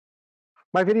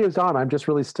My video's on. I'm just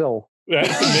really still.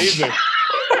 That's amazing.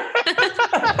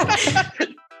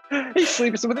 He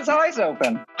sleeps with his eyes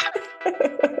open.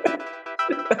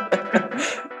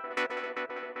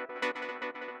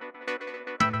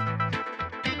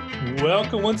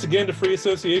 Welcome once again to Free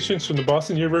Associations from the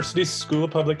Boston University School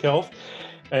of Public Health.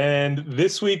 And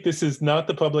this week, this is not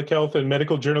the Public Health and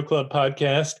Medical Journal Club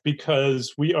podcast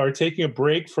because we are taking a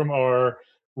break from our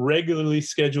regularly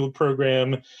scheduled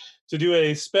program to do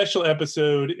a special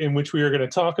episode in which we are going to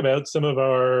talk about some of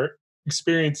our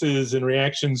experiences and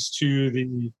reactions to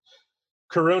the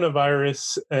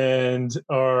coronavirus and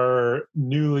our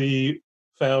newly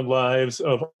found lives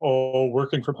of all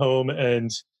working from home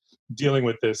and dealing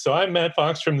with this. So I'm Matt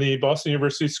Fox from the Boston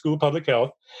University School of Public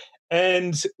Health,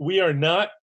 and we are not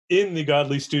in the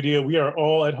Godly studio. We are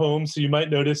all at home, so you might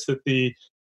notice that the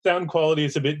sound quality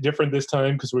is a bit different this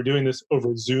time because we're doing this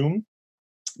over Zoom.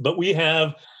 But we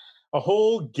have a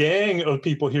whole gang of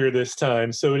people here this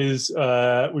time. So it is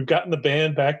we've gotten the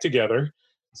band back together.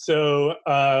 So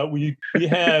we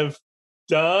have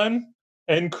Don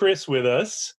and Chris with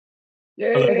us.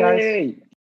 Yay! Hey, guys.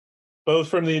 Both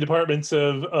from the departments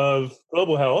of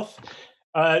global health.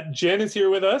 Jen is here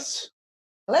with us.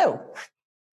 Hello.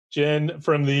 Jen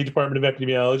from the Department of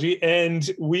Epidemiology. And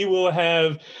we will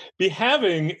be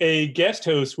having a guest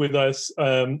host with us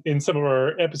in some of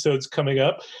our episodes coming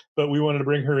up, but we wanted to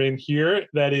bring her in here.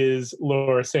 That is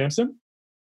Laura Sampson.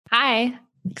 Hi,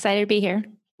 excited to be here.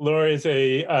 Laura is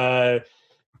I'm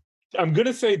going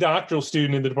to say doctoral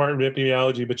student in the Department of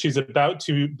Epidemiology, but she's about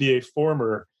to be a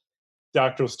former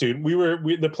doctoral student.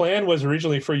 The plan was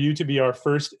originally for you to be our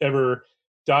first ever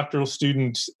doctoral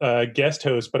student guest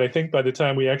host, but I think by the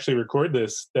time we actually record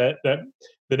this, that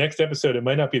the next episode, it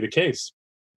might not be the case.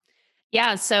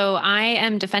 Yeah, so I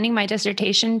am defending my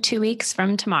dissertation 2 weeks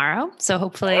from tomorrow. So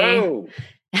hopefully,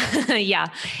 yeah,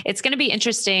 it's going to be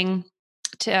interesting.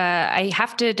 I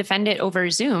have to defend it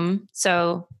over Zoom,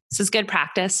 so this is good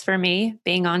practice for me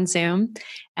being on Zoom.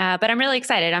 But I'm really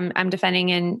excited. I'm defending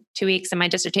in 2 weeks, and my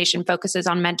dissertation focuses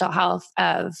on mental health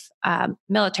of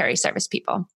military service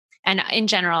people. And in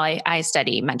general, I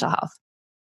study mental health.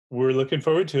 We're looking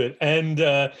forward to it.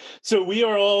 And so we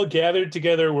are all gathered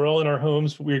together. We're all in our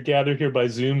homes. We're gathered here by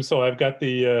Zoom. So I've got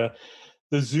the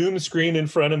Zoom screen in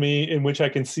front of me in which I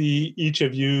can see each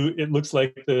of you. It looks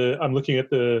like I'm looking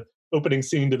at the opening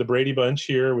scene to the Brady Bunch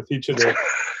here with each of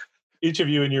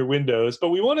you in your windows. But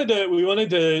we thought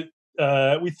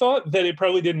that it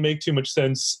probably didn't make too much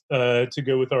sense to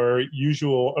go with our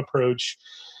usual approach,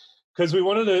 because we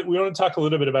wanted to talk a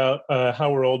little bit about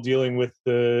how we're all dealing with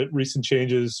the recent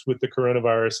changes with the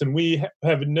coronavirus, and we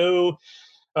have no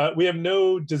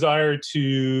desire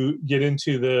to get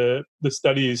into the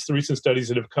recent studies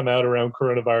that have come out around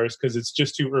coronavirus, because it's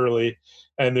just too early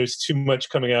and there's too much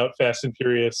coming out fast and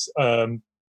furious.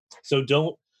 So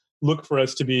don't look for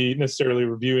us to be necessarily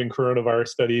reviewing coronavirus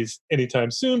studies anytime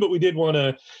soon, but we did want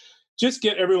to just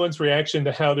get everyone's reaction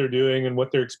to how they're doing and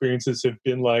what their experiences have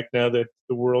been like now that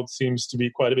the world seems to be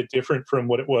quite a bit different from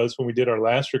what it was when we did our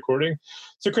last recording.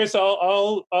 So, Chris,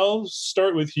 I'll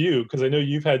start with you, because I know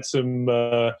you've had some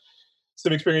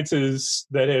experiences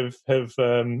that have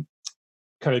kind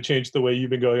of changed the way you've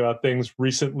been going about things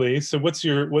recently. So, what's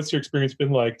your experience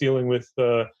been like dealing with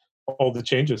all the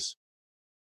changes?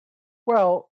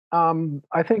 Well,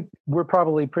 I think we're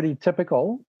probably pretty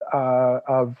typical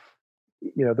of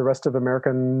the rest of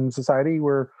American society.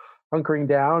 We're hunkering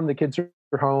down. The kids are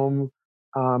home.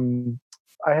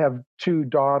 I have two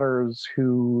daughters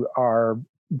who are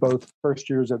both first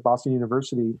years at Boston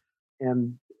University.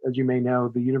 And as you may know,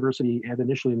 the university had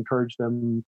initially encouraged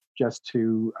them just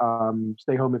to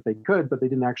stay home if they could, but they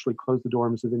didn't actually close the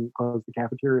dorms. They didn't close the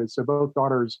cafeterias. So both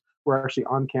daughters were actually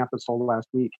on campus all last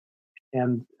week.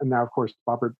 And now, of course,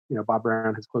 Bob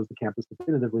Brown has closed the campus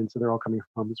definitively. And so they're all coming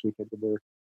home this weekend. And they're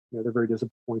very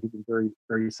disappointed and very,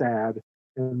 very sad.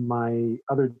 And my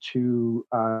other two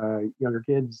younger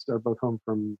kids are both home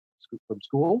from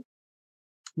school.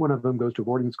 One of them goes to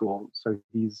boarding school, so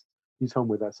he's home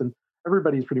with us. And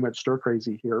everybody's pretty much stir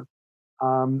crazy here.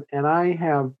 And I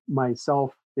have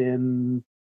myself been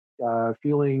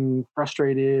feeling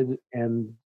frustrated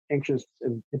and anxious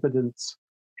and impotent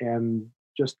and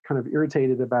just kind of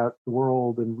irritated about the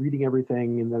world and reading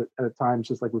everything, and at times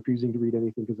just like refusing to read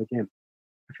anything because I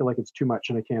feel like it's too much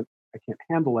and I can't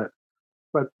handle it.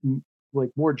 But like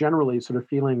more generally, sort of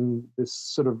feeling this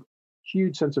sort of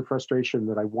huge sense of frustration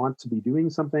that I want to be doing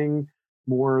something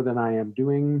more than I am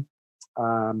doing,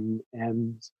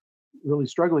 and really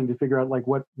struggling to figure out like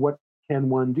what can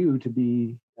one do to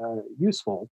be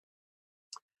useful.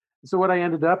 So what I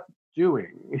ended up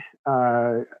doing,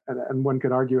 and one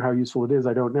could argue how useful it is,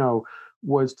 I don't know,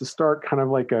 was to start kind of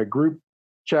like a group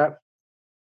chat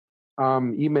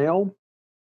email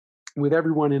with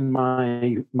everyone in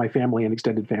my family and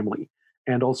extended family,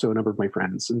 and also a number of my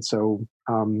friends. And so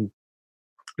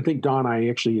I think, Don, I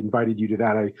actually invited you to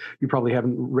that. You probably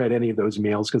haven't read any of those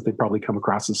emails because they probably come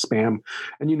across as spam,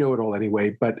 and you know it all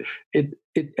anyway. But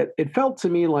it felt to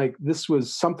me like this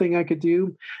was something I could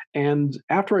do. And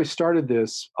after I started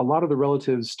this, a lot of the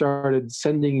relatives started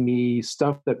sending me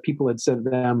stuff that people had sent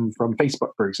them from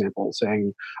Facebook, for example,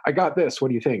 saying, "I got this. What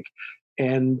do you think?"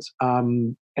 And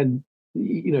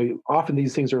often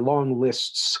these things are long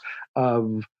lists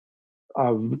of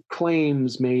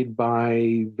claims made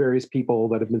by various people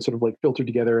that have been sort of like filtered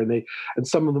together, and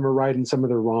some of them are right and some of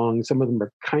them are wrong. Some of them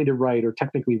are kind of right or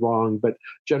technically wrong, but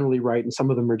generally right, and some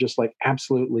of them are just like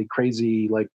absolutely crazy,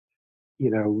 like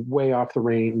way off the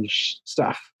range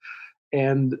stuff.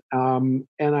 And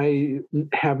I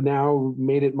have now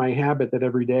made it my habit that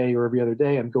every day or every other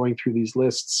day I'm going through these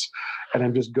lists, and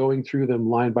I'm just going through them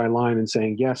line by line and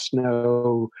saying yes,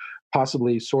 no,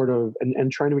 possibly, sort of, and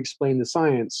trying to explain the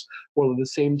science, while at the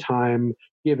same time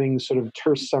giving sort of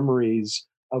terse summaries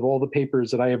of all the papers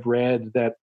that I have read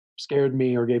that scared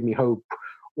me or gave me hope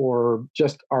or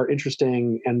just are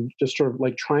interesting, and just sort of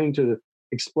like trying to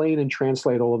explain and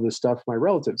translate all of this stuff to my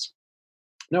relatives.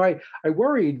 Now, I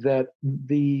worried that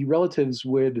the relatives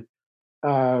would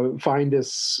find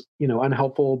this,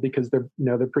 unhelpful, because they're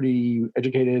pretty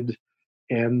educated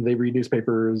and they read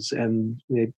newspapers, and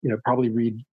they, probably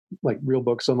read like real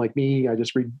books. Unlike me, I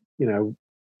just read,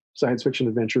 science fiction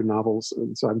adventure novels,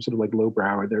 and so I'm sort of like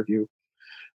lowbrow in their view.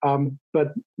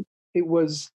 But it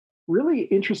was really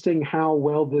interesting how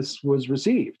well this was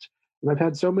received. And I've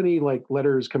had so many like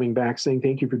letters coming back saying,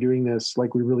 "Thank you for doing this.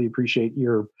 Like, we really appreciate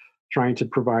your trying to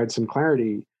provide some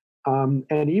clarity."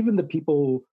 And even the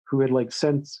people who had like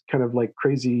sent kind of like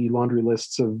crazy laundry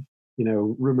lists of,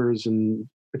 rumors and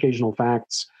occasional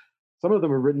facts, some of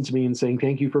them have written to me and saying,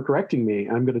 "Thank you for correcting me.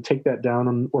 I'm going to take that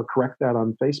down or correct that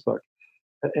on Facebook."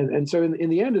 And so in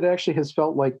the end, it actually has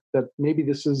felt like that maybe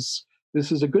this is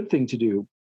a good thing to do.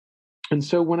 And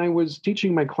so when I was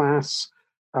teaching my class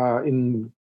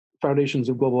in Foundations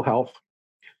of Global Health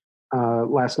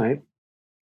last night,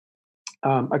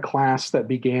 a class that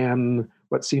began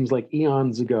what seems like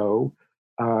eons ago,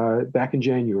 back in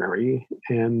January.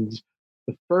 And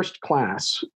the first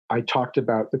class, I talked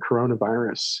about the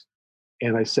coronavirus.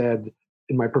 And I said,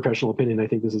 in my professional opinion, I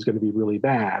think this is going to be really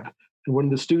bad. And one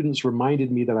of the students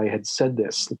reminded me that I had said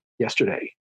this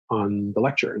yesterday on the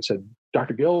lecture and said,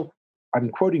 "Dr. Gill, I'm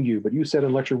quoting you, but you said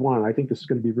in lecture 1, I think this is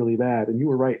going to be really bad." And you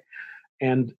were right.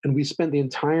 And we spent the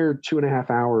entire 2.5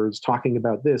 hours talking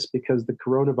about this, because the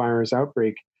coronavirus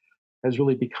outbreak has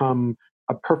really become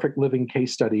a perfect living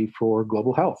case study for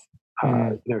global health.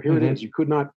 Here it is. You could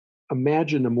not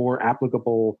imagine a more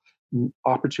applicable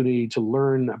opportunity to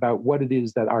learn about what it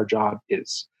is that our job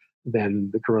is than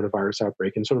the coronavirus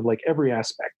outbreak, and sort of like every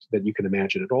aspect that you can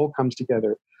imagine. It all comes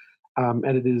together. And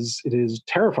it is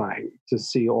terrifying to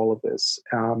see all of this.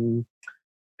 And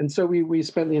so we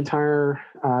spent the entire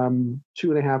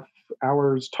 2.5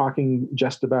 hours talking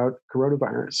just about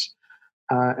coronavirus.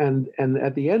 And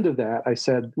at the end of that, I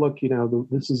said, "Look,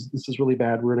 this is really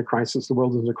bad. We're in a crisis. The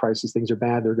world is in a crisis. Things are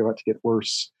bad. They're about to get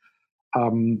worse."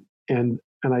 And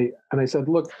I said,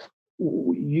 "Look,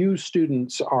 you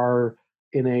students are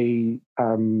in a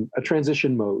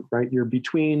transition mode, right? You're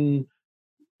between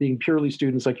being purely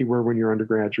students like you were when you're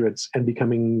undergraduates and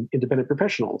becoming independent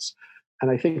professionals.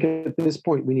 And I think at this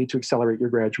point, we need to accelerate your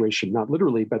graduation, not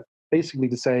literally, but basically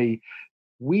to say,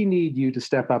 we need you to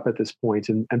step up at this point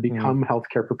and become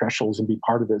healthcare professionals and be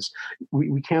part of this.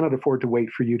 We cannot afford to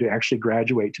wait for you to actually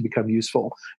graduate to become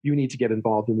useful. You need to get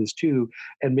involved in this too.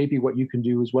 And maybe what you can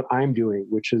do is what I'm doing,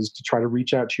 which is to try to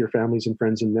reach out to your families and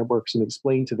friends and networks and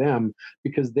explain to them,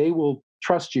 because they will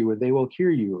trust you and they will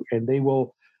hear you, and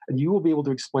you will be able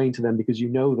to explain to them because you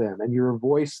know them and you're a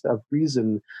voice of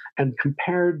reason. And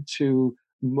compared to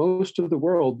most of the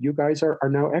world, you guys are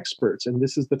now experts, and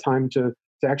this is the time to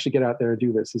actually get out there and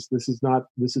do this. This is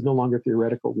no longer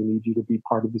theoretical. We need you to be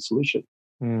part of the solution."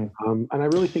 And I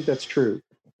really think that's true.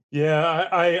 Yeah,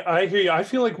 I hear you. I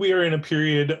feel like we are in a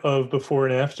period of before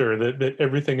and after that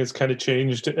everything has kind of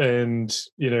changed. And,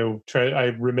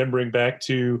 I'm remembering back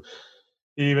to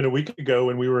even a week ago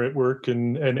when we were at work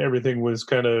and everything was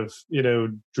kind of,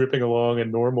 dripping along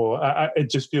and normal. It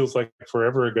just feels like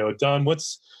forever ago. Don, what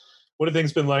have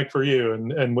things been like for you,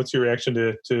 and what's your reaction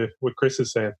to what Chris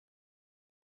is saying?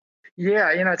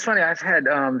 Yeah, it's funny. I've had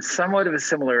somewhat of a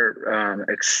similar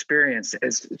experience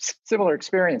as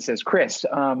Chris.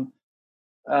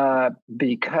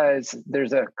 because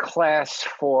there's a class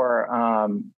for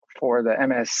the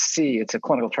MSc. It's a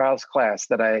clinical trials class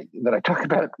that I talk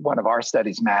about one of our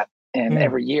studies, Matt, and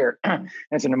every year.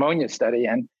 It's a pneumonia study,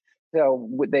 and so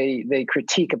they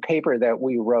critique a paper that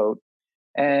we wrote,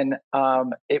 and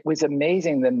it was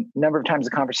amazing the number of times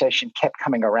the conversation kept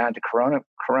coming around to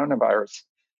coronavirus,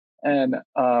 and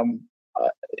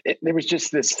there was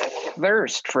just this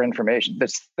thirst for information,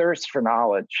 this thirst for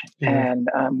knowledge. And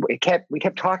we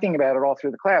kept talking about it all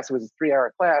through the class. It was a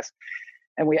 3-hour class.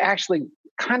 And we actually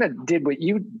kind of did what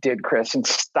you did, Chris, and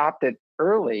stopped it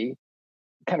early,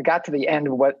 kind of got to the end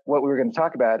of what we were going to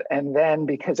talk about. And then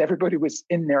because everybody was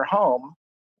in their home,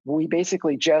 we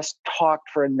basically just talked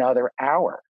for another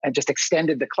hour and just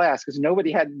extended the class because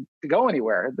nobody had to go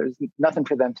anywhere. There's nothing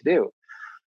for them to do.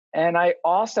 And I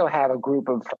also have a group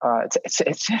of,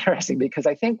 it's interesting because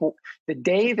I think the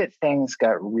day that things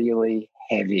got really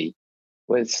heavy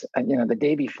was, the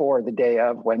day before, the day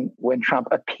of when Trump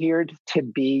appeared to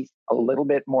be a little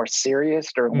bit more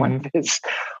serious during one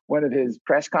of his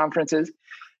press conferences.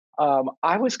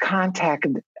 I was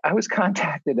contacted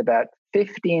about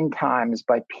 15 times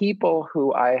by people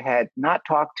who I had not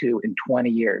talked to in 20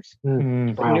 years, but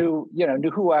knew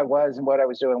who I was and what I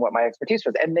was doing, what my expertise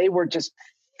was. And they were just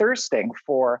thirsting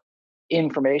for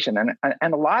information.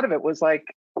 And a lot of it was like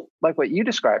what you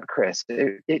described, Chris.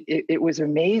 It was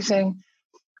amazing,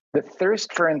 the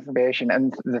thirst for information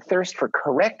and the thirst for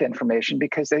correct information,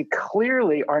 because they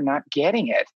clearly are not getting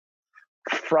it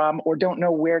from, or don't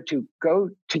know where to go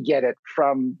to get it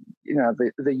from,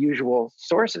 the usual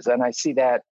sources. And I see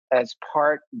that as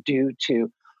part due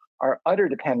to our utter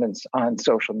dependence on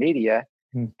social media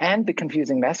and the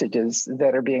confusing messages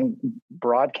that are being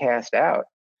broadcast out.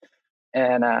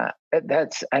 And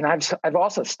I've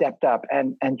also stepped up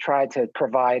and tried to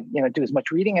provide, do as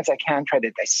much reading as I can, try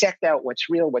to dissect out what's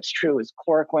real, what's true. Is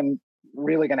chloroquine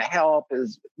really going to help?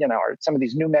 Is, are some of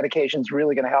these new medications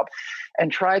really going to help?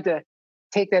 And tried to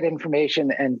take that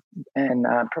information and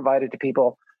provide it to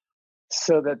people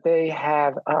so that they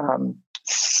have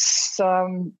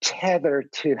some tether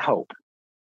to hope.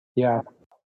 Yeah.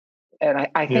 And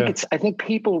I think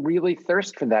people really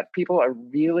thirst for that. People are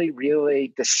really,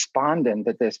 really despondent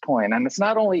at this point. And it's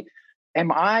not only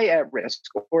am I at risk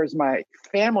or is my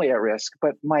family at risk,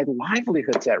 but my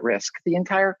livelihood's at risk. The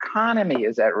entire economy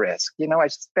is at risk. I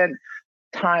spent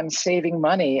time saving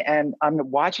money and I'm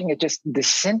watching it just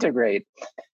disintegrate.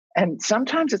 And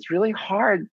sometimes it's really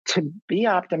hard to be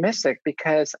optimistic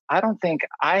because I don't think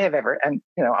I have ever, and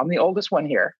I'm the oldest one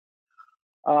here.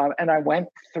 And I went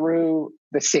through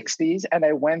the 60s and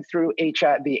I went through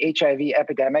the HIV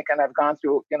epidemic, and I've gone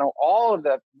through, all of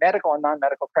the medical and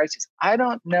non-medical crises. I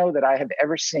don't know that I have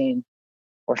ever seen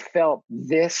or felt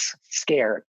this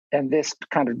scared and this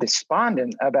kind of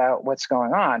despondent about what's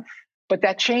going on. But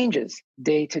that changes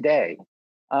day to day.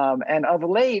 And of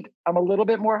late, I'm a little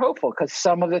bit more hopeful because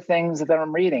some of the things that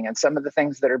I'm reading and some of the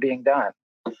things that are being done.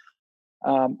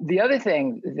 The other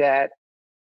thing that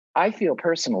I feel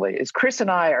personally is Chris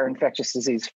and I are infectious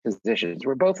disease physicians.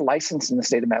 We're both licensed in the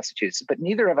state of Massachusetts, but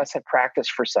neither of us have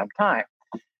practiced for some time.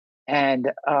 And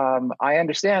I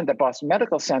understand that Boston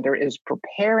Medical Center is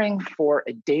preparing for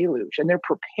a deluge, and they're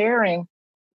preparing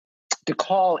to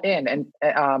call in and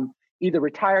either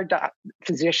retired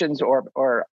physicians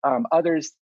or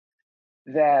others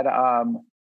that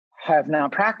have now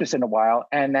practiced in a while,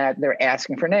 and that they're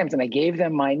asking for names. And I gave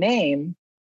them my name,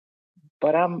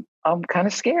 but I'm kind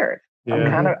of scared. Yeah.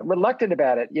 I'm kind of reluctant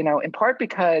about it, in part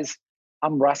because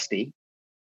I'm rusty,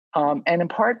 and in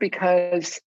part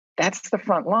because that's the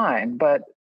front line, but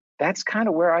that's kind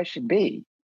of where I should be,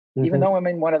 even though I'm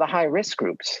in one of the high risk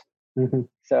groups.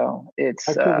 So it's.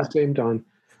 I feel the same, Don.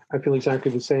 I feel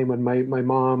exactly the same. When my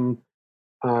mom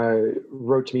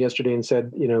wrote to me yesterday and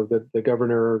said, the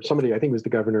governor, somebody, I think it was the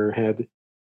governor, had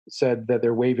said that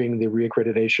they're waiving the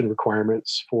reaccreditation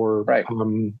requirements for,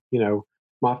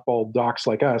 mothball docs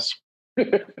like us.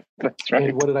 That's right.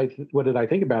 And what did I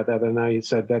think about that? And I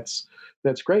said, that's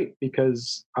great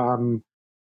because,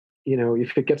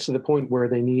 if it gets to the point where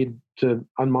they need to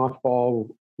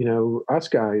unmothball, us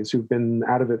guys who've been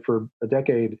out of it for a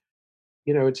decade,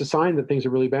 it's a sign that things are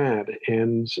really bad.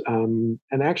 And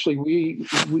actually we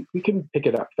can pick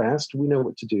it up fast. We know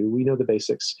what to do. We know the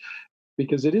basics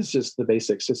because it is just the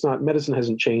basics. It's not, medicine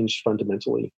hasn't changed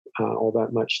fundamentally all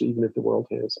that much, even if the world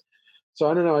has. So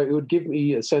I don't know, it would give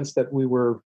me a sense that we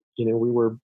were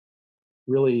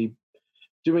really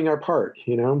doing our part,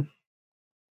 I don't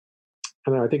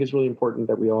know, I think it's really important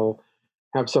that we all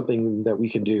have something that we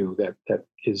can do that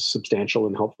is substantial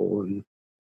and helpful. And,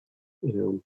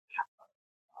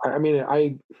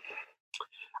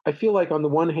 I feel like on the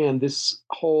one hand, this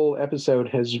whole episode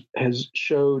has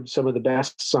showed some of the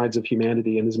best sides of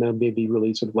humanity and has made me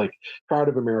really sort of like proud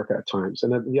of America at times.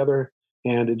 And on the other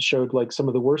hand, it showed like some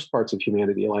of the worst parts of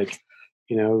humanity. Like,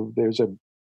 there's the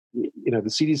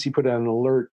CDC put out an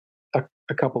alert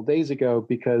a couple days ago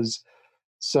because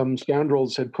some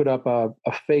scoundrels had put up a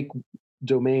fake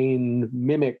domain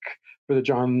mimic for the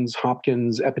Johns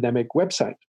Hopkins epidemic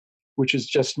website, which is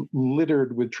just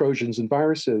littered with Trojans and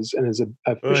viruses and is a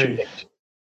phishing bait.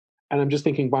 And I'm just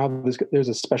thinking, wow, there's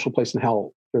a special place in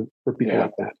hell for people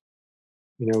like that,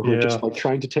 who are just like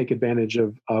trying to take advantage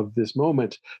of this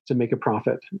moment to make a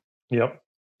profit. Yep.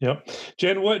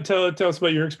 Jen, tell us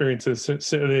about your experiences.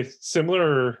 Are they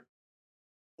similar? Or?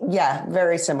 Yeah,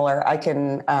 very similar. I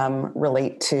can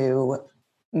relate to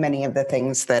many of the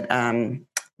things that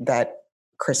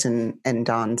Chris and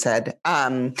Don said.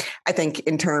 I think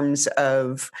in terms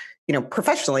of,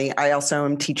 professionally, I also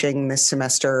am teaching this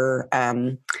semester.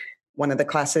 One of the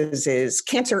classes is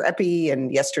cancer epi,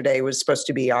 and yesterday was supposed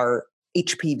to be our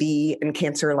HPV and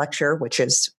cancer lecture, which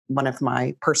is one of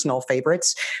my personal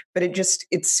favorites. But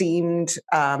it seemed,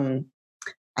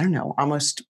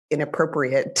 almost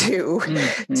inappropriate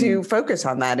to focus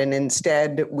on that. And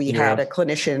instead, we had a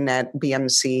clinician at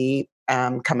BMC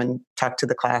come and talk to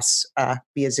the class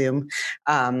via Zoom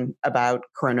about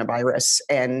coronavirus.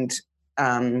 And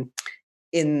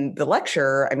in the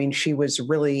lecture, she was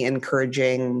really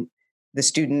encouraging the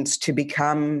students to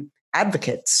become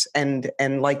advocates. And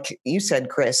like you said,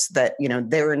 Chris, that,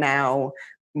 they're now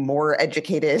more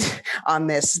educated on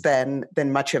this than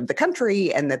much of the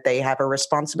country, and that they have a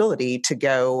responsibility to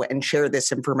go and share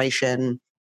this information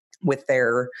with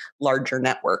their larger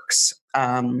networks.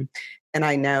 And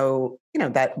I know,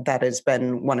 that has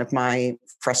been one of my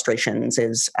frustrations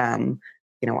is, I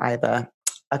have a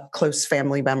close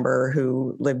family member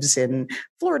who lives in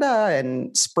Florida,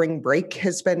 and spring break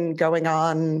has been going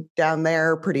on down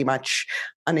there pretty much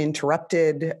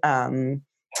uninterrupted. I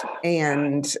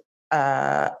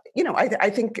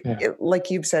think, like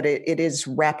you've said, it is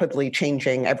rapidly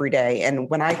changing every day. And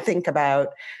when I think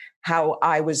about how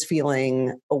I was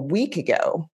feeling a week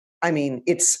ago,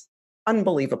 it's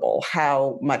unbelievable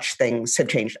how much things have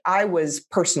changed. I was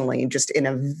personally just in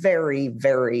a very,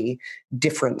 very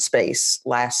different space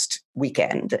last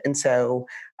weekend. And so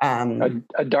a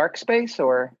dark space,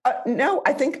 or no,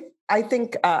 I think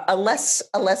a less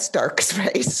dark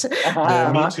space.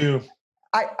 Me too.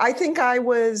 I think I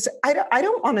was, I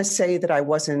don't want to say that I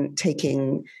wasn't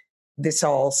taking this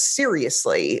all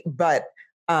seriously, but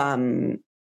at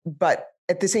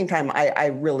the same time,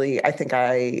 I think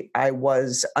I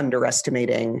was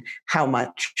underestimating how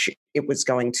much it was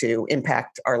going to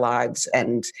impact our lives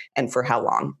and for how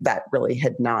long. That really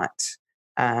had not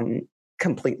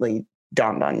completely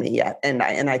dawned on me yet. And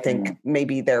I think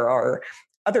maybe there are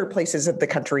other places of the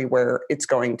country where it's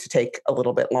going to take a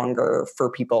little bit longer for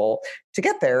people to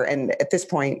get there. And at this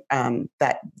point,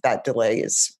 that delay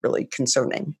is really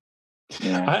concerning.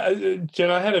 Yeah. Jen,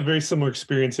 I had a very similar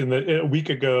experience in that a week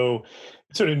ago,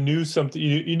 sort of knew something,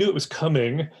 you knew it was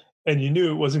coming, and you knew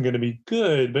it wasn't going to be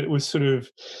good, but it was sort of,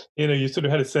 you sort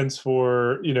of had a sense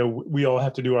for, we all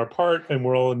have to do our part, and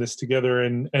we're all in this together,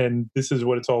 and this is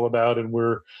what it's all about, and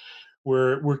we're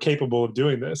capable of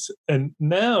doing this. And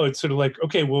now it's sort of like,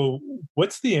 okay, well,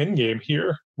 what's the end game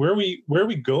here? Where are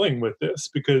we going with this?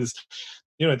 Because,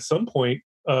 at some point,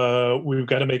 we've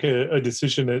got to make a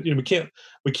decision that,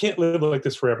 we can't live like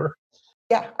this forever.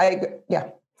 Yeah,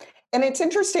 And it's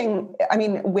interesting.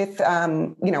 With,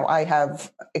 I have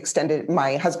extended,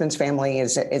 my husband's family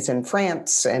is in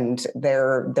France, and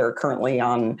they're currently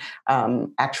on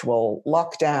actual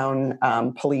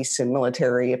lockdown, police and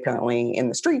military apparently in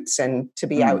the streets. And to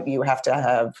be out, you have to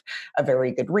have a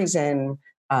very good reason.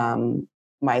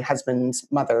 My husband's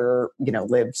mother,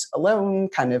 lives alone,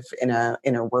 kind of in a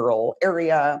rural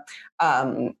area.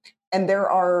 And there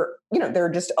are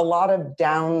just a lot of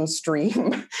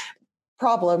downstream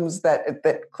problems that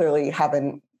clearly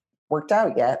haven't worked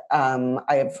out yet. I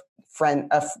have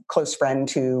a close friend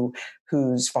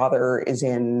whose father is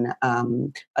in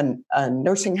a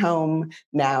nursing home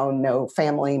now. No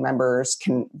family members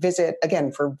can visit,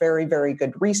 again, for very, very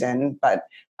good reason. But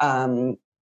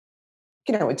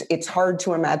it's hard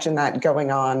to imagine that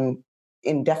going on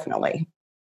indefinitely.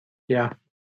 Yeah.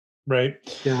 Right.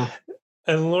 Yeah.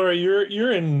 And Laura,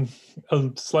 you're in a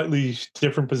slightly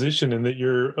different position in that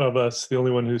you're, of us, the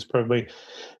only one who's probably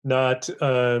not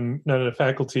in a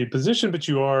faculty position, but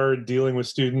you are dealing with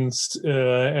students,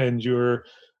 and you're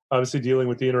obviously dealing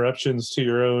with the interruptions to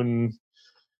your own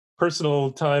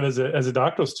personal time as a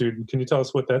doctoral student. Can you tell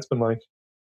us what that's been like?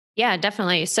 Yeah,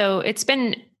 definitely. So it's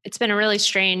been it's been a really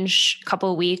strange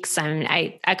couple of weeks. And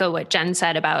I echo what Jen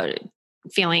said about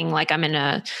feeling like I'm in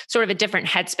a sort of a different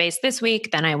headspace this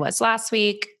week than I was last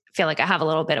week. I feel like I have a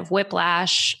little bit of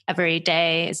whiplash. Every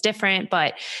day is different,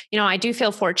 but I do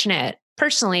feel fortunate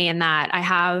personally in that I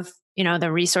have,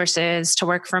 the resources to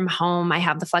work from home. I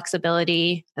have the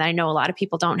flexibility that I know a lot of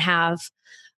people don't have.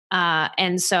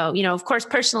 And so, of course,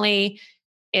 personally,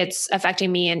 it's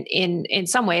affecting me in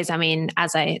some ways. I mean,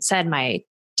 as I said, my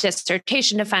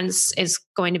dissertation defense is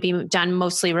going to be done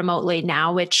mostly remotely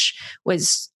now, which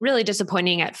was really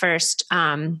disappointing at first.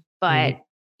 But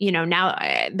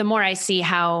now the more I see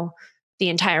how the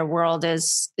entire world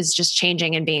is just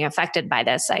changing and being affected by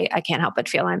this, I can't help but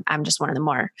feel I'm just one of the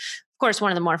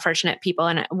more fortunate people.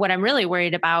 And what I'm really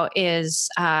worried about is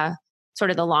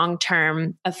sort of the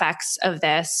long-term effects of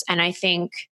this. And I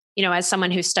think, as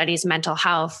someone who studies mental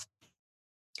health,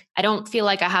 I don't feel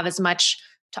like I have as much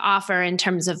to offer in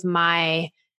terms of my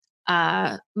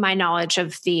knowledge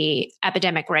of the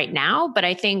epidemic right now. But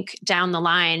I think down the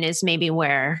line is maybe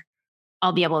where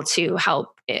I'll be able to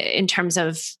help in terms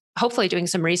of hopefully doing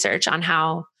some research on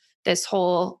how this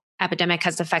whole epidemic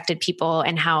has affected people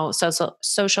and how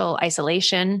social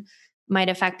isolation might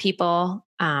affect people.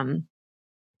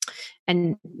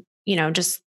 And,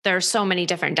 just there are so many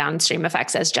different downstream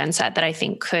effects, as Jen said, that I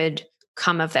think could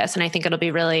come of this. And I think it'll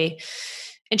be really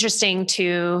interesting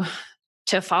to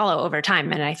follow over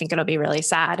time. And I think it'll be really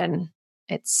sad. And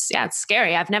it's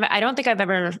scary. I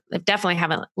definitely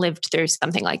haven't lived through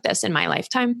something like this in my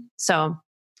lifetime. So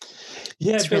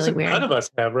it's really weird. None of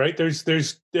us have, right? There's,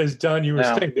 as Don, you were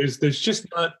saying, there's just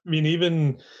not,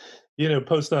 even,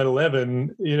 post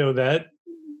 9/11, that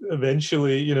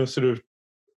eventually, sort of,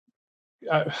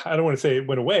 I don't want to say it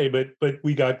went away, but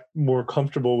we got more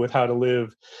comfortable with how to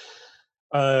live.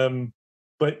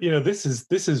 But this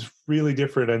is really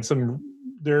different, and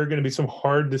there are going to be some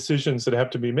hard decisions that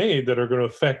have to be made that are going to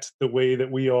affect the way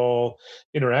that we all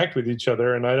interact with each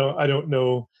other. And I don't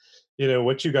know,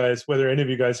 whether any of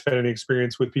you guys have had any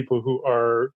experience with people who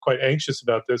are quite anxious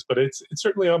about this, but it's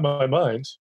certainly on my mind.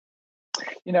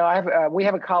 We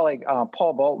have a colleague,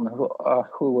 Paul Bolton,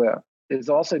 who is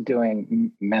also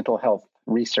doing mental health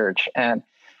research, and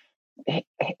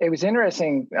it was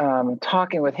interesting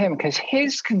talking with him because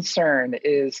his concern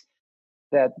is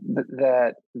that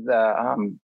the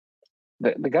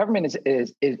government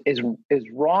is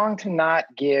wrong to not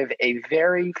give a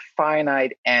very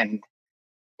finite end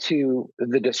to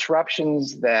the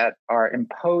disruptions that are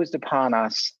imposed upon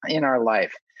us in our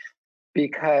life,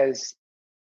 because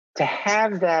to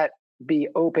have that be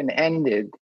open-ended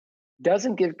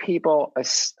doesn't give people a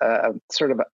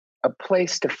sort of a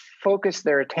place to focus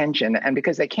their attention. And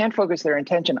because they can't focus their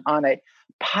attention on a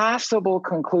possible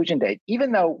conclusion date,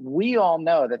 even though we all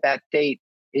know that date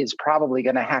is probably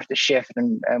going to have to shift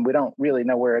and we don't really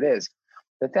know where it is,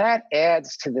 that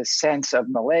adds to the sense of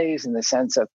malaise and the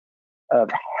sense of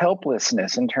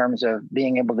helplessness in terms of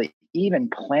being able to even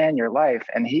plan your life.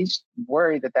 And he's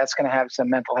worried that that's going to have some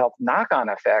mental health knock-on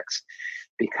effects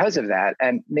because of that.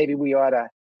 And maybe we ought to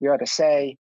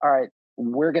say, all right,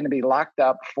 we're going to be locked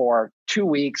up for 2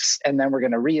 weeks and then we're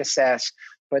going to reassess.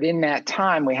 But in that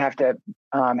time, we have to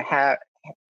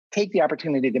take the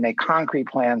opportunity to make concrete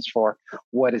plans for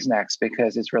what is next,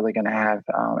 because it's really going to have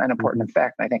an important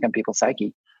effect, I think, on people's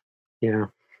psyche. Yeah.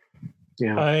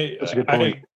 That's a good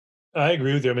point. I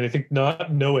agree with you. I think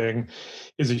not knowing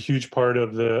is a huge part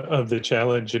of the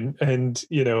challenge, and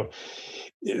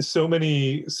so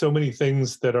many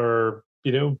things that are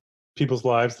people's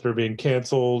lives that are being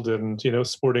canceled, and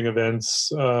sporting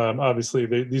events. Obviously,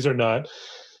 these are not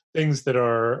things that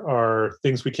are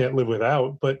things we can't live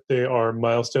without, but they are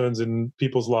milestones in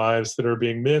people's lives that are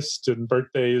being missed, and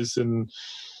birthdays, and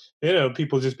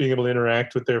people just being able to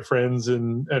interact with their friends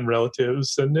and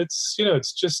relatives, and it's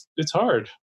hard.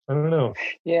 I don't know.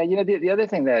 Yeah, the other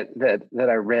thing that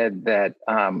I read that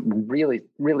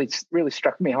really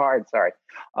struck me hard.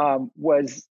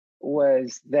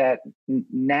 Was that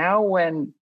now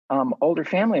when older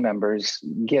family members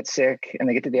get sick and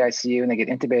they get to the ICU and they get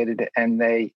intubated and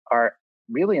they are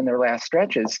really in their last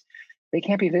stretches, they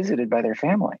can't be visited by their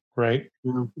family. Right.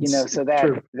 So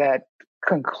that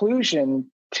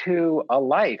conclusion to a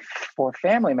life for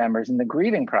family members in the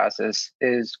grieving process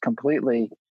is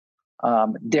completely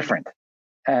different.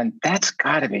 And that's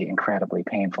got to be incredibly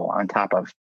painful on top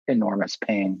of enormous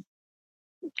pain.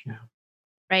 Yeah.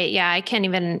 Right. Yeah. I can't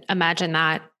even imagine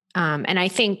that. And I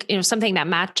think, something that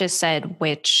Matt just said,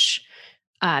 which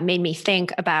made me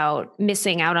think about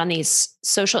missing out on these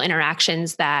social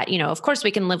interactions that, of course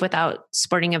we can live without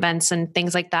sporting events and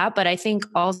things like that. But I think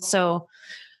also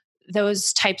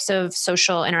those types of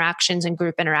social interactions and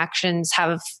group interactions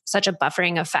have such a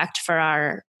buffering effect for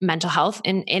our mental health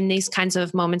in these kinds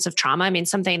of moments of trauma. I mean,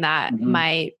 something that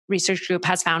my research group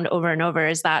has found over and over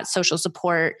is that social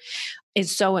support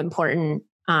is so important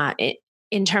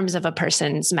in terms of a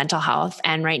person's mental health.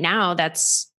 And right now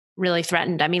that's really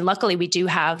threatened. I mean, luckily we do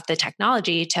have the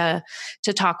technology to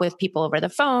talk with people over the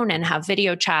phone and have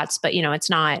video chats, but it's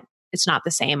not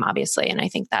the same, obviously. And I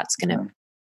think that's going to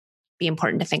be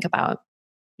important to think about.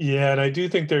 Yeah. And I do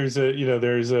think there's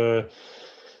a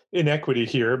inequity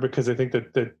here, because I think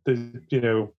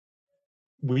that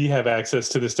we have access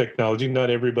to this technology. Not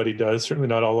everybody does, certainly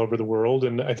not all over the world.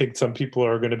 And I think some people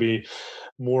are going to be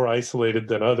more isolated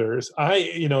than others.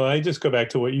 I just go back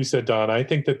to what you said, Don. I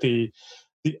think that the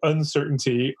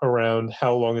uncertainty around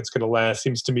how long it's going to last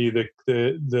seems to me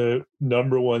the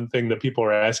number one thing that people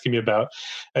are asking me about.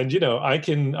 And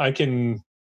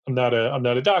I'm not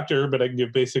a doctor, but I can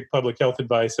give basic public health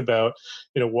advice about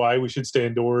why we should stay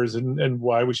indoors and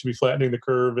why we should be flattening the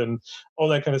curve and all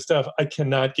that kind of stuff. I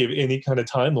cannot give any kind of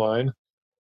timeline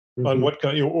on what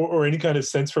or any kind of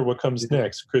sense for what comes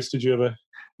next. Chris, did you have a?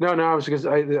 No, I was, because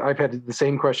I've had the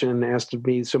same question asked of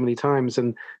me so many times,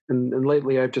 and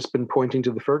lately I've just been pointing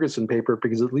to the Ferguson paper,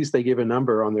 because at least they give a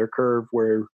number on their curve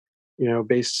where,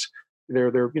 there's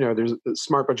a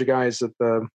smart bunch of guys at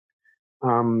the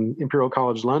Imperial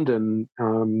College London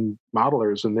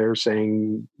modelers, and they're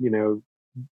saying,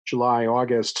 July,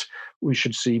 August, we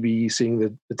should be seeing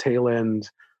the tail end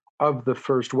of the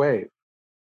first wave,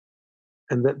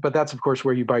 but that's of course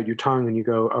where you bite your tongue and you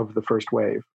go, of the first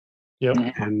wave. Yep.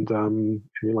 And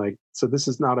you're like, so this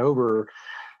is not over.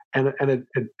 And it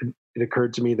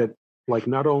occurred to me that, like,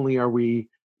 not only are we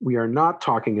are not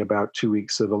talking about 2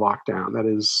 weeks of a lockdown. That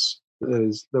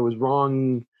was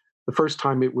wrong the first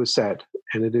time it was said,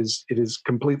 and it is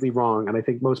completely wrong. And I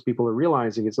think most people are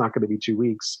realizing it's not going to be 2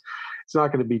 weeks, it's not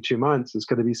going to be 2 months, it's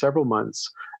going to be several months,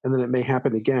 and then it may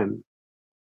happen again.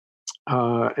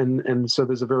 And so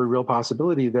there's a very real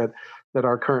possibility that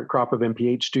our current crop of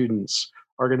MPH students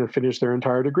are going to finish their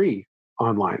entire degree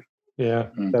online. Yeah.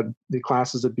 That the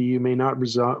classes at BU may not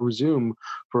resume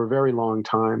for a very long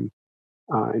time.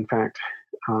 In fact,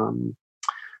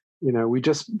 we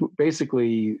just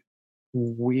basically,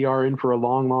 we are in for a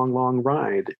long, long, long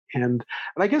ride. And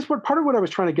I guess part of what I was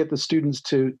trying to get the students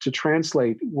to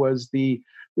translate was the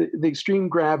extreme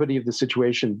gravity of the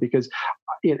situation, because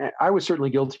I was certainly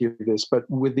guilty of this, but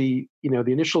with the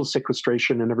initial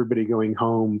sequestration and everybody going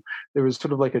home, there was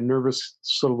sort of like a nervous,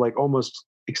 sort of like almost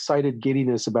excited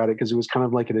giddiness about it, because it was kind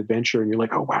of like an adventure, and you're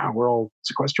like, oh wow, we're all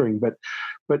sequestering. But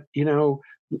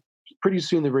pretty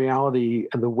soon the reality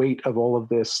and the weight of all of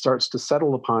this starts to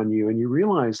settle upon you, and you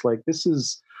realize, like, this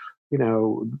is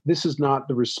not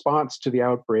the response to the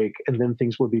outbreak and then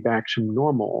things will be back to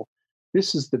normal.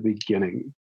 This is the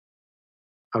beginning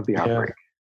of the outbreak,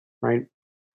 right?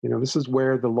 This is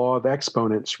where the law of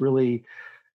exponents really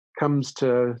comes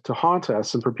to haunt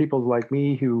us. And for people like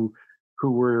me who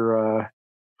were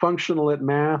functional at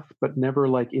math, but never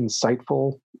like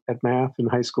insightful at math in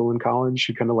high school and college,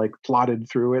 who kind of like plodded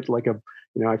through it like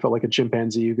I felt like a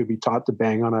chimpanzee who could be taught to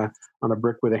bang on a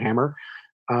brick with a hammer.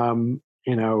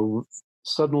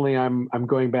 Suddenly I'm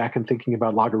going back and thinking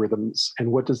about logarithms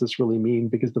and what does this really mean?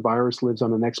 Because the virus lives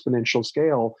on an exponential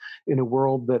scale in a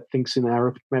world that thinks in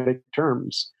arithmetic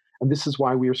terms. And this is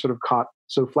why we are sort of caught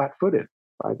so flat-footed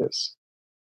by this.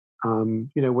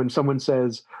 When someone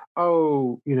says,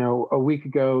 oh, a week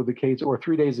ago the case, or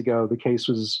 3 days ago the case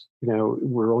was,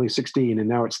 we're only 16 and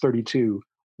now it's 32.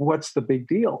 What's the big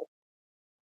deal?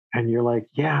 And you're like,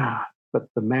 yeah, but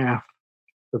the math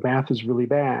is really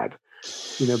bad.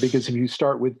 Because if you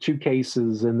start with 2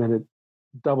 cases and then it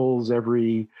doubles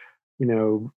every,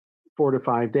 4 to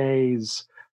 5 days,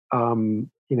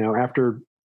 after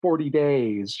 40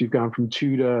 days, you've gone from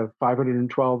 2 to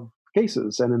 512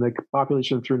 cases. And in a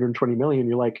population of 320 million,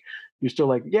 you're still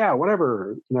like, yeah,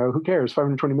 whatever, who cares?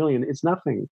 520 million, it's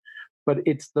nothing. But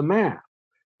it's the math.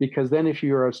 Because then if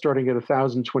you're starting at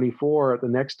 1,024 at the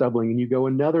next doubling and you go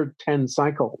another 10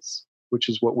 cycles, which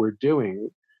is what we're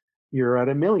doing, you're at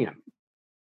 1 million.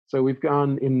 So we've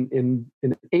gone in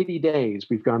 80 days,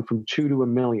 we've gone from 2 to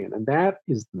 1 million. And that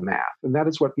is the math. And that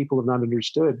is what people have not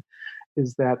understood,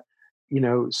 is that,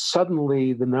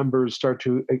 suddenly the numbers start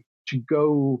to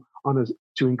go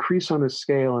to increase on a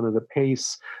scale and at a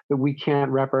pace that we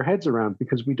can't wrap our heads around,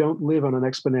 because we don't live on an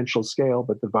exponential scale,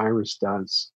 but the virus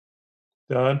does.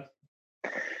 Don?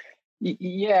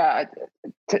 Yeah,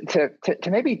 to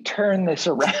maybe turn this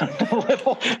around a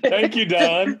little bit. Thank you,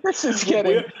 Don. This is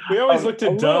getting. We always look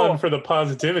to Don for the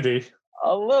positivity.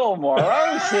 A little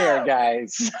morose here,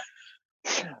 guys.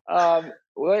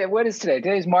 What is today?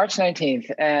 Today's March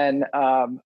 19th. And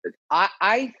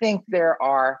I think there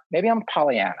are, maybe I'm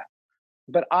Pollyanna,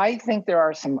 but I think there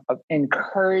are some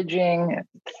encouraging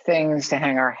things to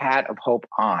hang our hat of hope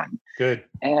on. Good.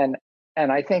 And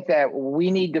I think that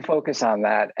we need to focus on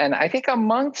that. And I think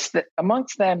amongst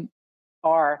them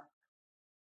are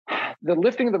the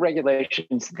lifting of the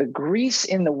regulations, the grease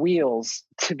in the wheels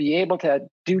to be able to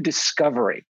do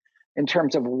discovery in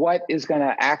terms of what is going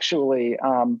to actually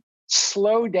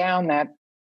slow down that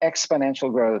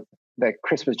exponential growth that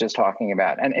Chris was just talking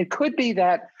about. And it could be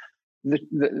that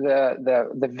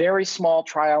the very small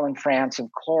trial in France of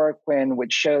chloroquine,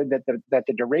 which showed that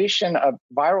the duration of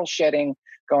viral shedding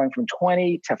going from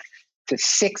 20 to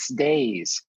 6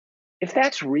 days, if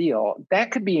that's real,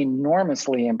 that could be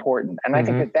enormously important. And I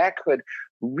think that could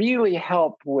really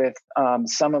help with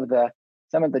some of the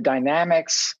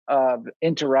dynamics of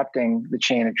interrupting the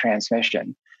chain of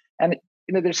transmission. And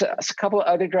there's a couple of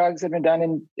other drugs that have been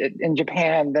done in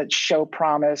Japan that show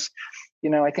promise.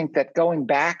 I think that going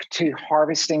back to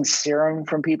harvesting serum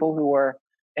from people who are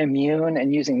immune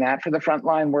and using that for the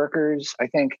frontline workers, I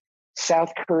think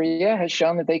South Korea has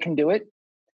shown that they can do it.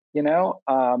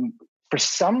 For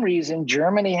some reason,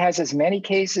 Germany has as many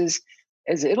cases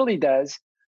as Italy does,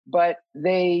 but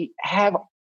they have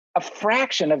a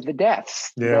fraction of the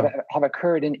deaths that have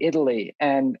occurred in Italy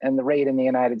and the rate in the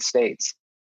United States.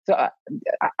 So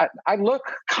I look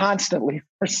constantly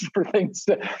for things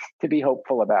to be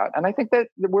hopeful about. And I think that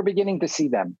we're beginning to see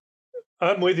them.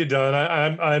 I'm with you, Don.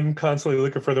 I'm constantly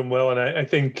looking for them well. And I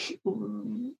think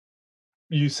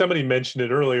somebody mentioned it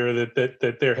earlier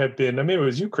that there have been, I mean, it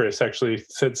was you, Chris, actually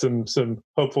said some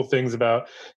hopeful things about,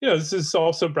 this has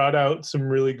also brought out some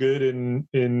really good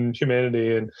in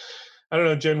humanity. And I don't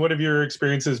know, Jen, what have your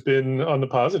experiences been on the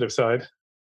positive side?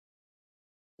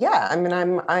 Yeah, I mean,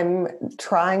 I'm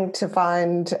trying to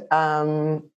find,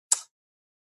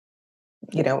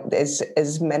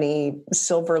 as many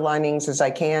silver linings as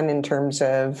I can in terms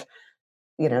of,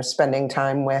 spending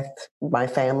time with my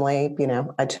family.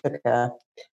 I took a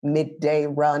weekday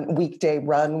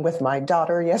run with my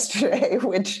daughter yesterday,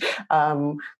 which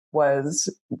was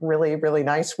really, really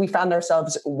nice. We found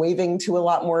ourselves waving to a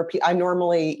lot more people. I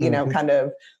normally, kind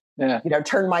of,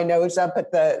 turn my nose up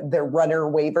at the runner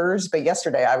wavers, but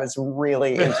yesterday I was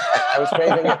really I was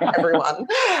waving at everyone.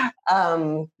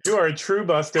 You are a true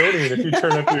Bostonian if you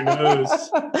turn up your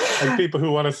nose at people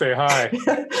who want to say hi.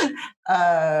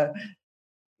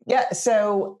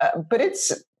 So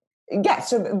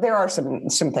there are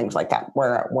some things like that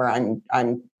where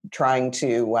I'm trying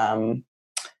to.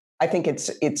 I think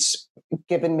it's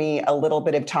given me a little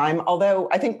bit of time. Although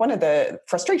I think one of the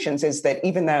frustrations is that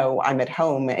even though I'm at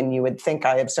home and you would think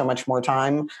I have so much more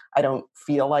time, I don't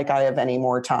feel like I have any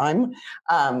more time.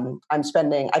 I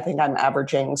think I'm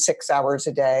averaging 6 hours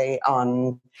a day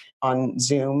on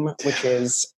Zoom, which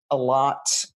is a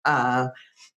lot.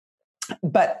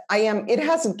 But it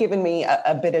hasn't given me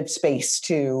a bit of space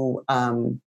to,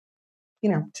 to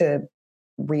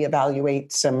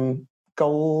reevaluate some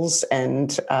goals and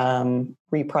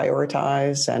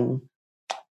reprioritize. And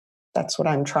that's what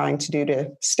I'm trying to do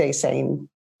to stay sane.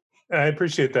 I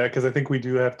appreciate that because I think we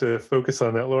do have to focus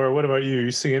on that. Laura, what about you? Are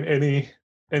you seeing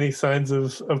any signs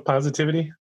of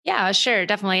positivity? Yeah, sure.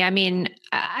 Definitely. I mean,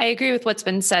 I agree with what's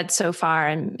been said so far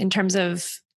in terms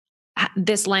of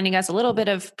this lending us a little bit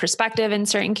of perspective in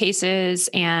certain cases.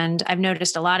 And I've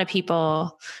noticed a lot of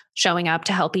people showing up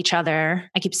to help each other.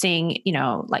 I keep seeing,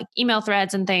 like email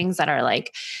threads and things that are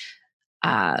like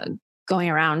going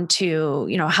around to,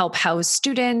 help house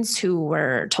students who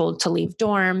were told to leave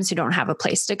dorms, who don't have a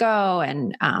place to go,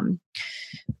 and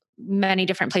many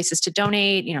different places to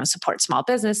donate, support small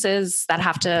businesses that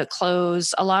have to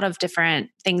close, a lot of different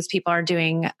things people are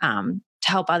doing to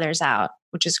help others out,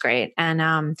 which is great.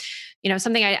 And,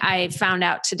 something I found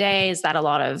out today is that a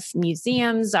lot of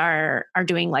museums are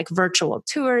doing like virtual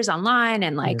tours online.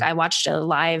 And I watched a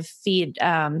live feed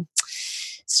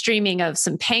streaming of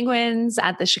some penguins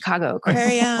at the Chicago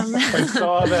Aquarium. I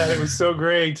saw that. It was so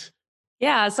great.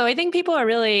 Yeah. So I think people are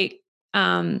really,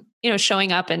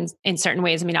 showing up in certain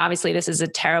ways. I mean, obviously this is a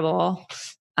terrible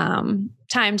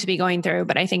time to be going through,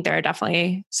 but I think there are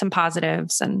definitely some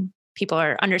positives, and people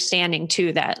are understanding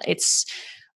too that it's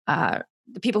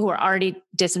the people who are already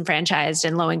disenfranchised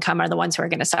and low income are the ones who are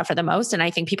going to suffer the most. And I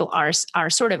think people are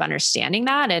sort of understanding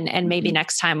that. And maybe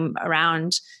next time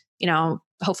around,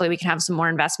 hopefully we can have some more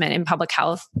investment in public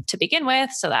health to begin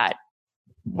with, so that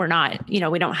we're not,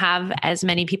 we don't have as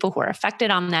many people who are affected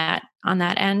on that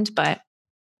end, but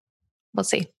we'll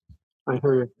see. I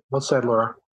hear you. Well said,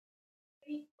 Laura.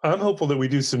 I'm hopeful that we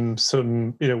do some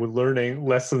with learning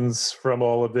lessons from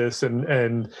all of this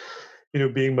and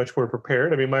being much more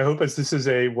prepared. I mean, my hope is this is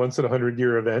a once in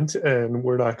 100-year event and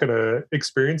we're not going to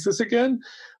experience this again.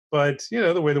 But,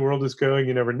 the way the world is going,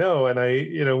 you never know. And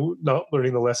not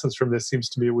learning the lessons from this seems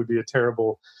to me would be a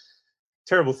terrible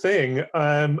thing.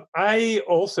 I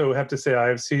also have to say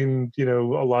I've seen, a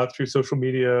lot through social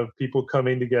media of people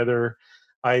coming together.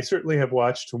 I certainly have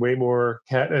watched way more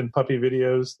cat and puppy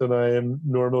videos than I am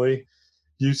normally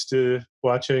used to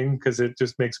watching because it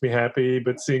just makes me happy.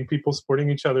 But seeing people supporting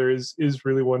each other is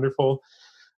really wonderful.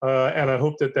 And I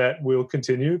hope that will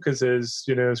continue because as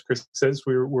Chris says,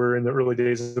 we're in the early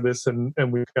days of this and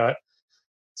we've got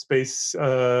space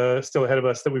still ahead of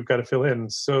us that we've got to fill in.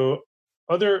 So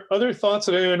other thoughts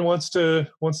that anyone wants to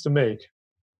make?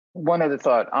 One other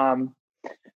thought.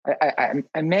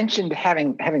 I mentioned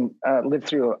having lived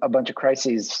through a bunch of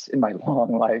crises in my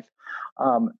long life,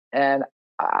 and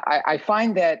I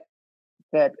find that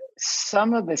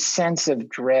some of the sense of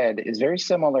dread is very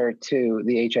similar to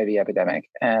the HIV epidemic.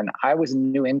 And I was a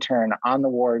new intern on the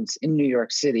wards in New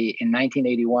York City in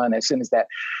 1981, as soon as that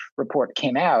report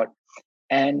came out.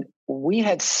 And we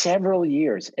had several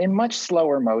years in much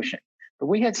slower motion, but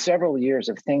we had several years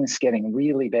of things getting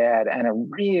really bad and a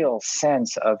real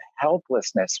sense of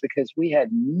helplessness because we had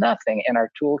nothing in our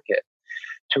toolkit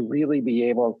to really be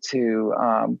able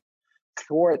to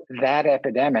thwart that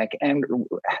epidemic. And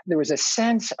there was a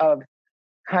sense of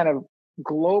kind of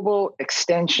global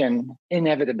extension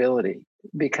inevitability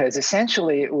because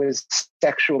essentially it was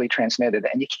sexually transmitted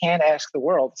and you can't ask the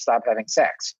world to stop having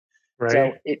sex. Right.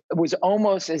 So it was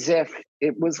almost as if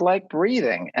it was like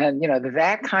breathing. And,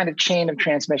 that kind of chain of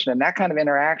transmission and that kind of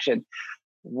interaction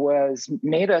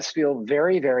made us feel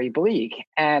very, very bleak.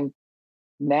 And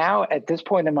now at this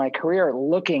point in my career,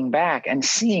 looking back and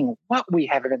seeing what we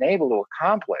have been able to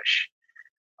accomplish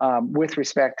with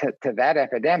respect to that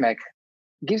epidemic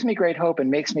gives me great hope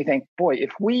and makes me think, boy,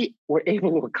 if we were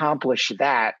able to accomplish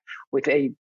that with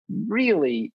a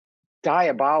really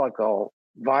diabolical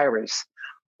virus,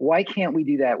 why can't we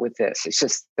do that with this? It's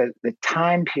just the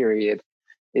time period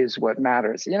is what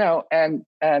matters, and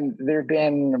there have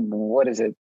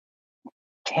been,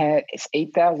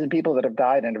 8,000 people that have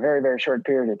died in a very, very short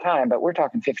period of time, but we're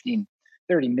talking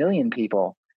 30 million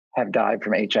people have died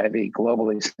from HIV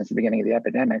globally since the beginning of the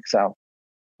epidemic. So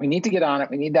we need to get on it.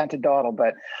 We need that to dawdle,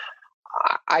 but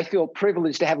I feel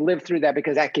privileged to have lived through that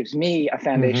because that gives me a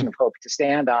foundation of hope to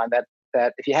stand on that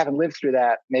if you haven't lived through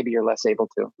that, maybe you're less able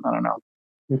to. I don't know.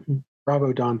 Mm-hmm.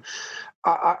 Bravo, Don.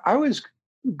 I was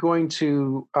going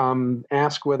to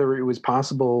ask whether it was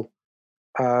possible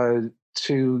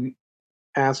to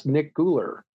ask Nick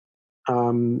Guler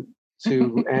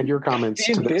to add your comments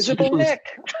to this. Invisible Nick.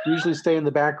 Usually stay in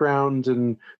the background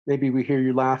and maybe we hear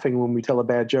you laughing when we tell a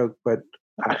bad joke, but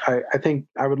I think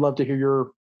I would love to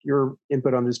hear your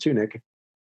input on this too, Nick.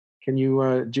 Can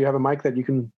you do you have a mic that you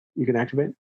can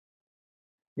activate?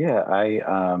 Yeah,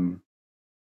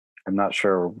 I'm not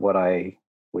sure what I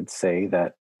would say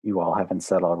that you all haven't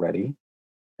said already.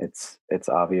 It's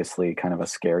obviously kind of a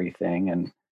scary thing,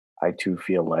 and I too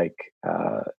feel like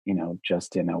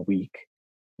just in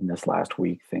this last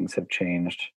week, things have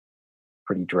changed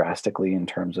pretty drastically in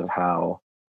terms of how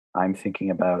I'm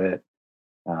thinking about it.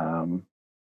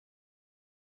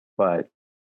 But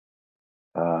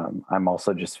I'm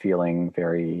also just feeling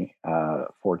very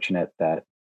fortunate that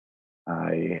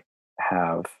I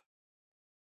have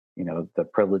the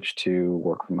privilege to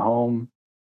work from home.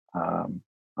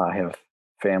 I have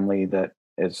family that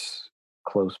is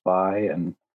close by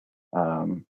and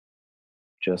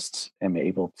just am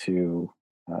able to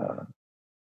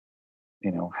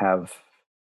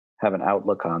have an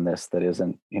outlook on this that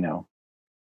isn't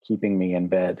keeping me in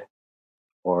bed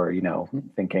or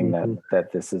thinking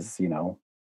that this is the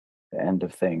end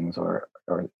of things or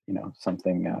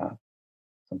something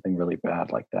really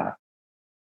bad like that.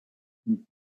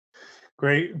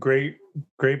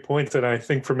 Great points, and I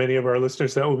think for many of our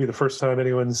listeners that will be the first time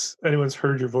anyone's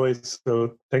heard your voice.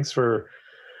 So thanks for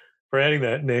adding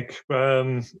that, Nick.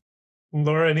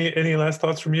 Laura, any last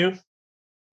thoughts from you?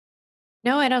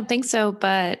 No, I don't think so.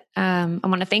 But I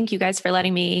want to thank you guys for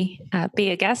letting me be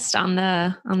a guest on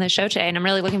the show today, and I'm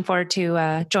really looking forward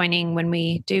to joining when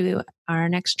we do our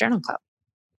next Journal Club.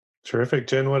 Terrific,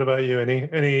 Jen. What about you?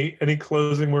 Any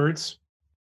closing words?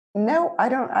 No, I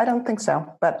don't think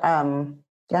so. But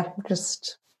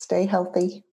just stay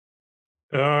healthy.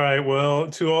 All right. Well,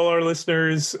 to all our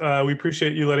listeners, we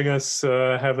appreciate you letting us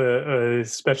have a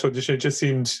special edition. It just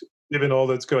seemed, given all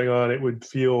that's going on, it would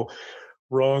feel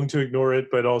wrong to ignore it,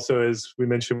 but also, as we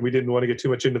mentioned, we didn't want to get too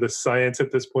much into the science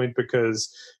at this point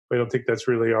because I don't think that's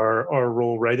really our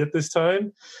role right at this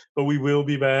time. But we will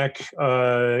be back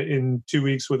in 2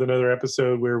 weeks with another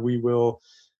episode where we will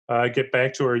get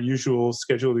back to our usual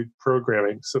scheduled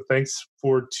programming. So thanks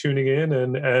for tuning in,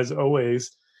 and as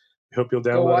always, I hope you'll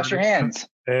download. Go wash your hands.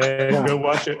 And go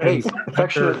watch it. Hey,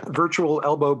 affectionate virtual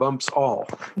elbow bumps all.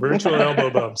 Virtual elbow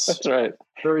bumps. That's right.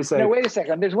 Very safe. No, wait a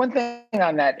second. There's one thing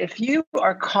on that. If you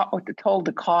are told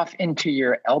to cough into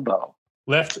your elbow,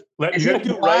 left. You is got to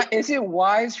do right. Is it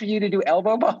wise for you to do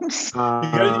elbow bumps? You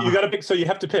got to pick. So you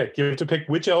have to pick. You have to pick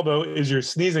which elbow is your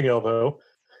sneezing elbow.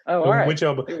 Oh, all right. Which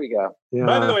elbow? Here we go. Yeah.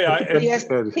 By the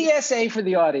way, PSA for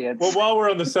the audience. Well, while we're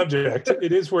on the subject,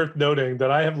 it is worth noting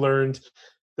that I have learned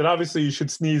that obviously you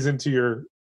should sneeze into your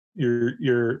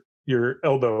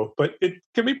elbow, but it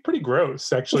can be pretty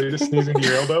gross actually to sneeze into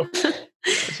your elbow. I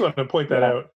just wanted to point that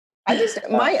out.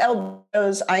 My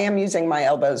elbows, I am using my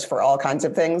elbows for all kinds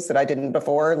of things that I didn't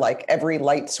before, like every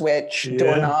light switch,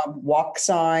 doorknob, walk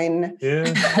sign.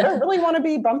 Yeah. I don't really want to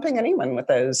be bumping anyone with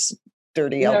those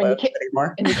dirty elbows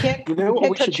anymore. And you can't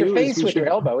touch your face with your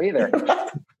elbow either.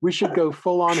 We should go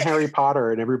full on Harry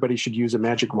Potter, and everybody should use a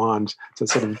magic wand to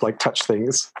sort of like touch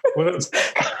things.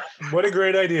 What a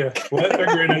great idea! What a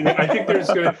great idea! I think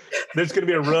there's gonna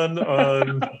be a run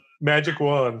on magic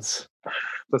wands.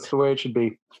 That's the way it should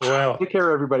be. Wow! Take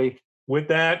care, everybody. With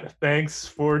that, thanks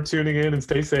for tuning in and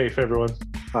stay safe, everyone.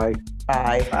 Bye.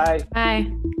 Bye. Bye.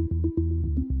 Bye.